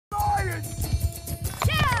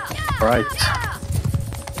Right.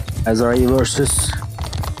 Azari versus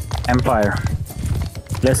Empire.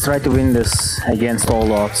 Let's try to win this against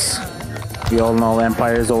all odds. We all know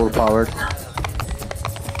Empire is overpowered.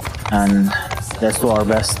 And let's do our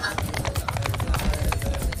best.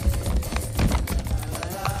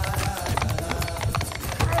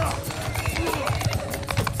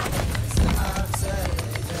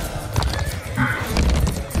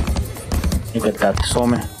 Look at that, so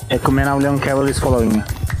many. Ekumenavlian cavalry is following me.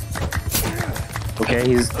 Okay,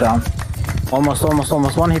 he's down. Almost.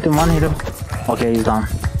 One hit him. Okay, he's down.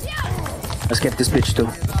 Let's get this bitch too.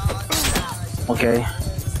 Okay.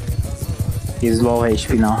 He's low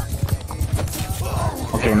HP now.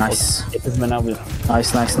 Okay, nice.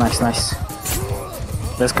 Nice.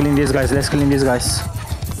 Let's clean these guys.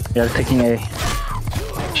 They are taking A.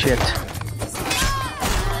 Shit.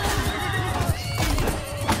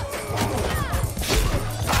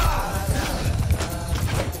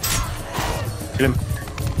 Kill him.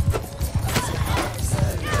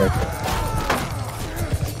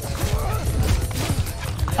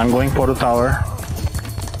 I'm going for the tower.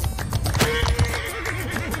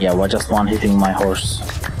 Yeah, well, just one hitting my horse.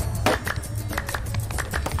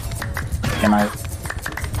 Can I?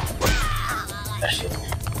 Ah, shit.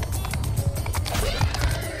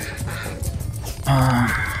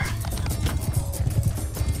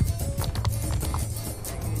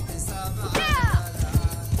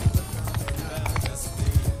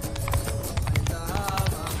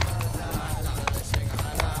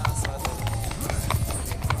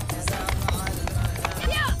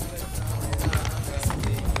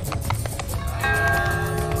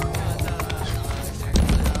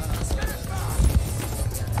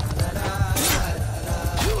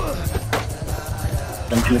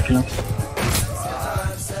 Kill him.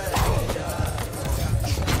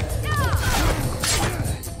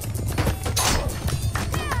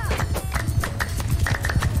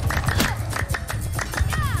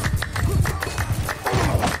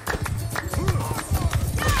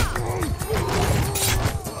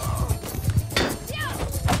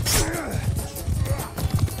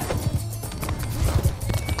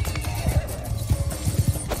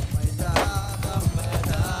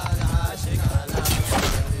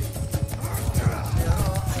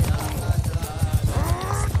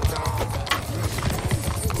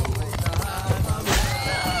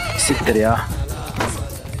 Siktir ya.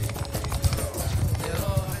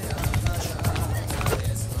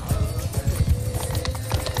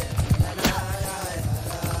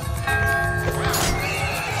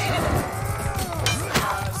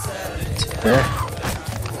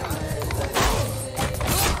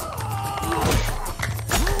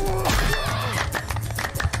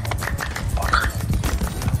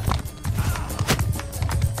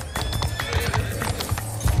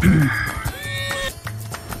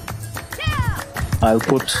 I'll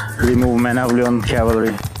remove Bannerlord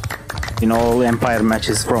cavalry in all Empire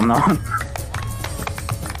matches from now on.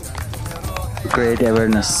 Create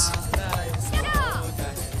awareness.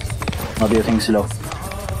 What do you think, Silo?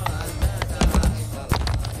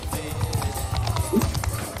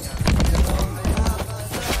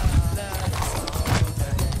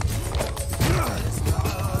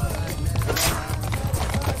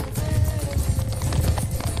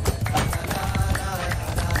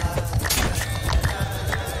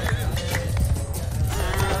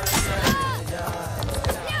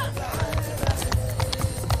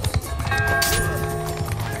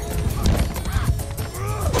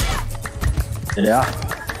 Yeah.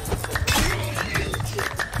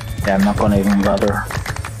 Yeah, I'm not gonna even bother.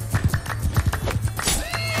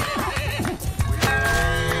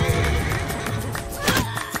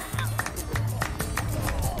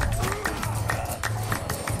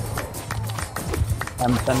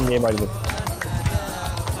 I'm standing nearby this.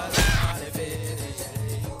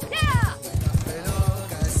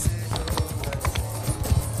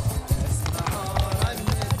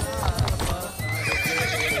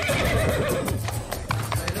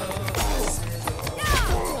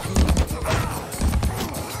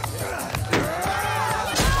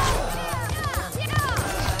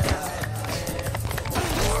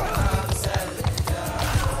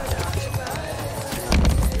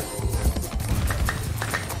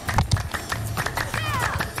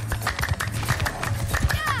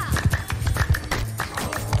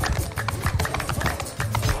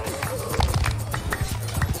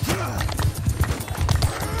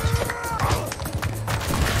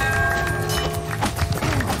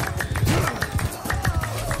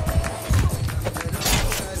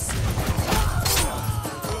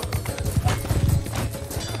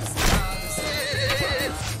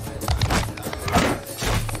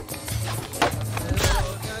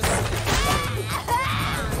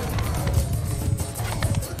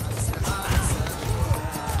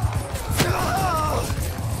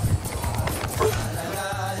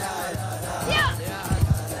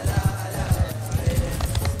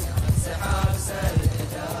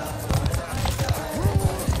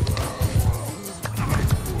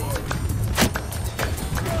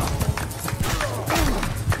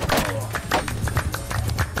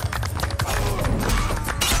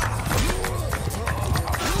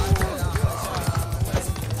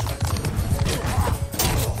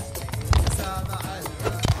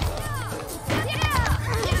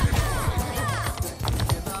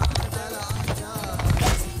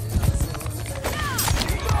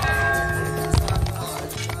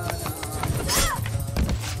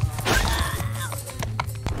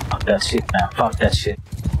 that shit, man. Fuck that shit.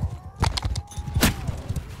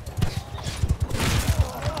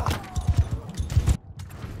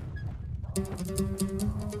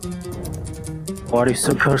 What is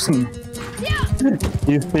the person?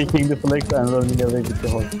 He's taking the flex and running away with the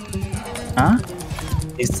horse. Huh?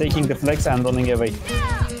 He's taking the flex and running away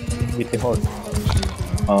with the horse.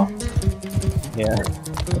 Oh. Yeah.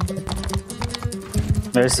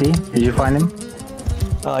 Where is he? Did you find him?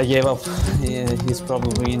 I gave up. Yeah, he's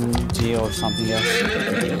probably in G or something else.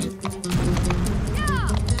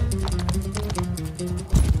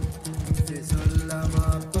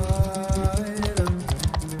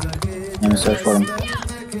 Let me search for him.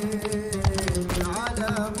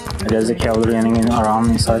 There's a cavalry running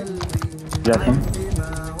around inside. Is that him?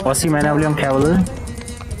 Was he Manavlian cavalry?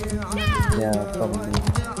 Yeah, probably.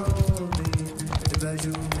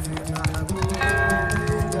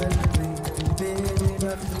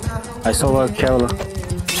 I saw a cavalry.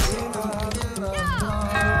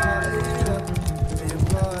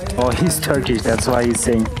 Oh, he's Turkish, that's why he's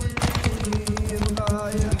saying.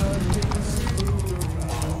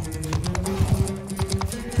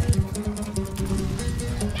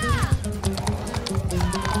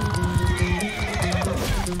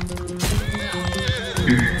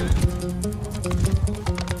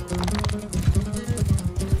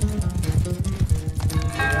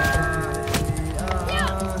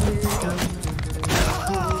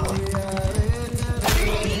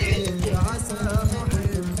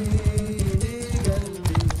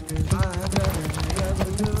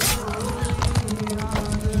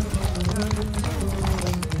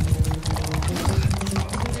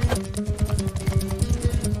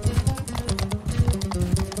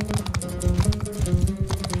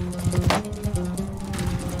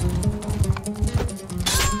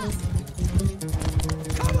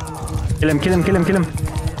 Kill him, kill him, kill him, kill him.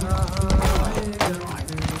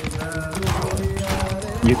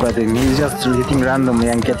 You got him. He's just hitting randomly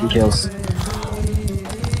and getting kills.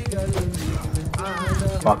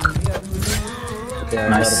 Fuck. Okay,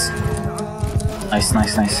 Nice. Nice,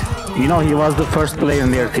 nice, nice. You know, he was the first player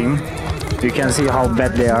in their team. You can see how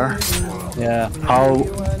bad they are. Yeah. How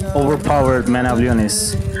overpowered Manavlion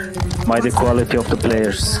is by the quality of the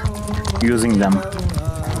players using them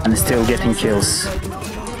and still getting kills.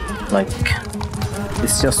 Like,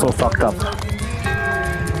 it's just so fucked up.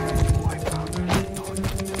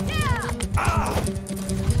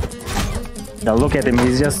 Now look at him,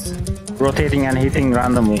 he's just rotating and hitting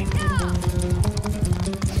randomly.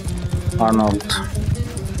 Arnold.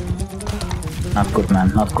 Not good,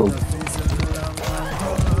 man, not cool.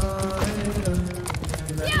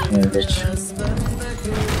 Yeah, bitch.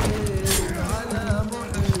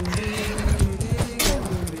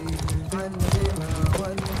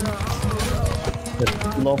 The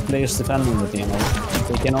low players defending the team, right?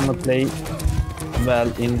 They can only play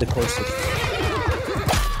well in the courses.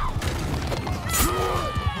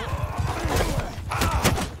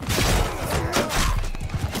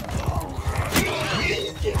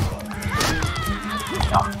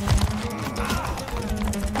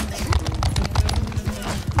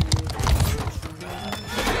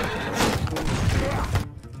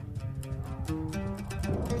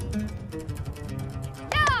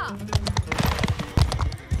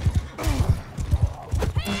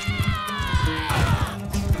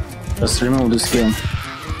 Just remove this game,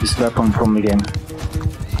 this weapon from the game.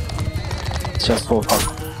 It's just for fun.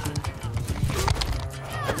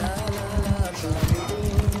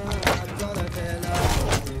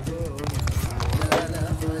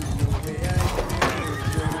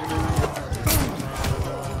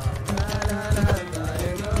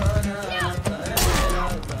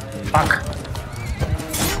 Fuck.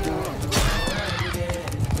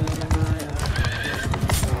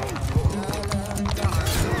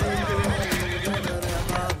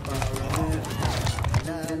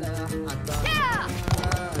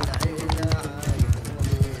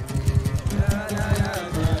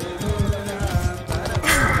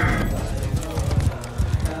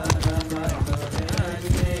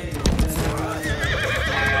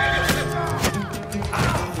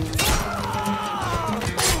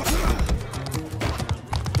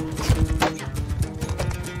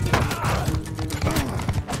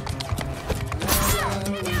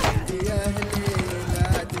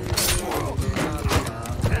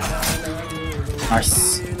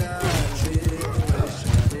 Nice.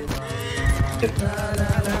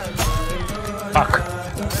 Fuck.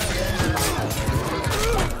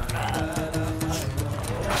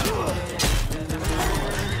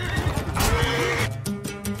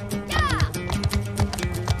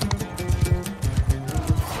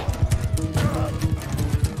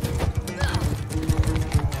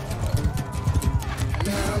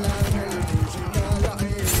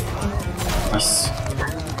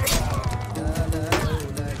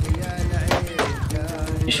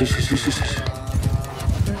 Shh.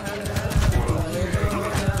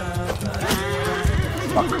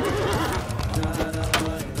 Fuck.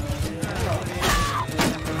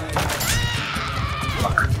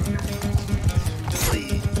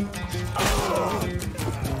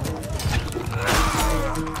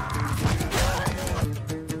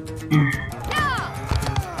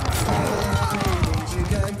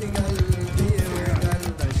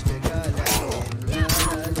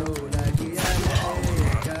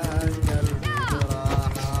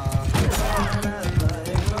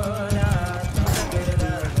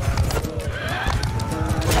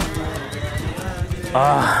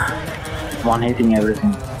 One hitting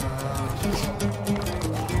everything.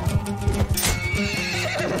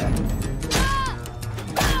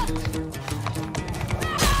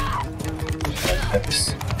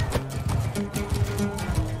 Oops.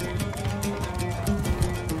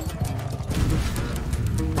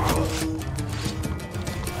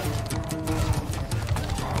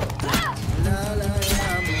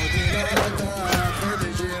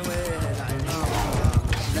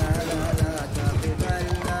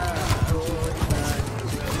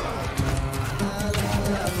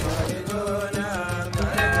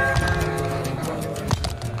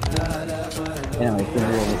 Anyway,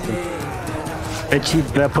 A cheap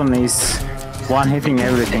weapon is one hitting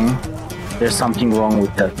everything. There's something wrong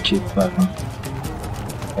with that cheap weapon.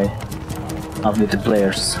 Okay, not with the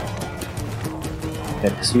players.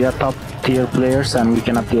 Okay, so we are top tier players and we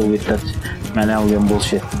cannot deal with that Bannerlord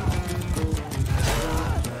bullshit.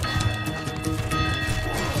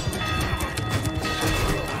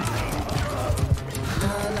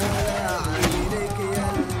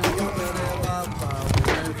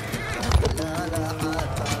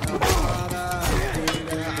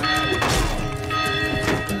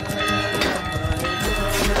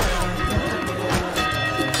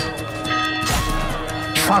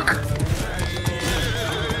 Fuck!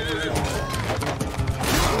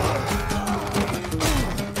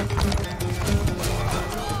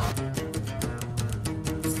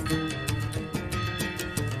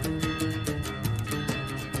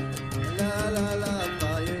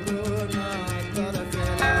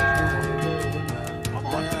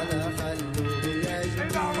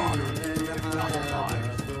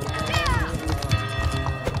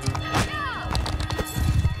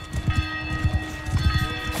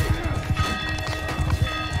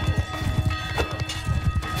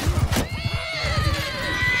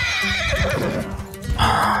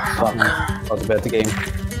 Fuck, bad game.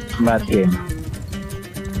 Bad game.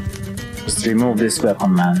 Just remove this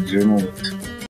weapon, man. Remove it.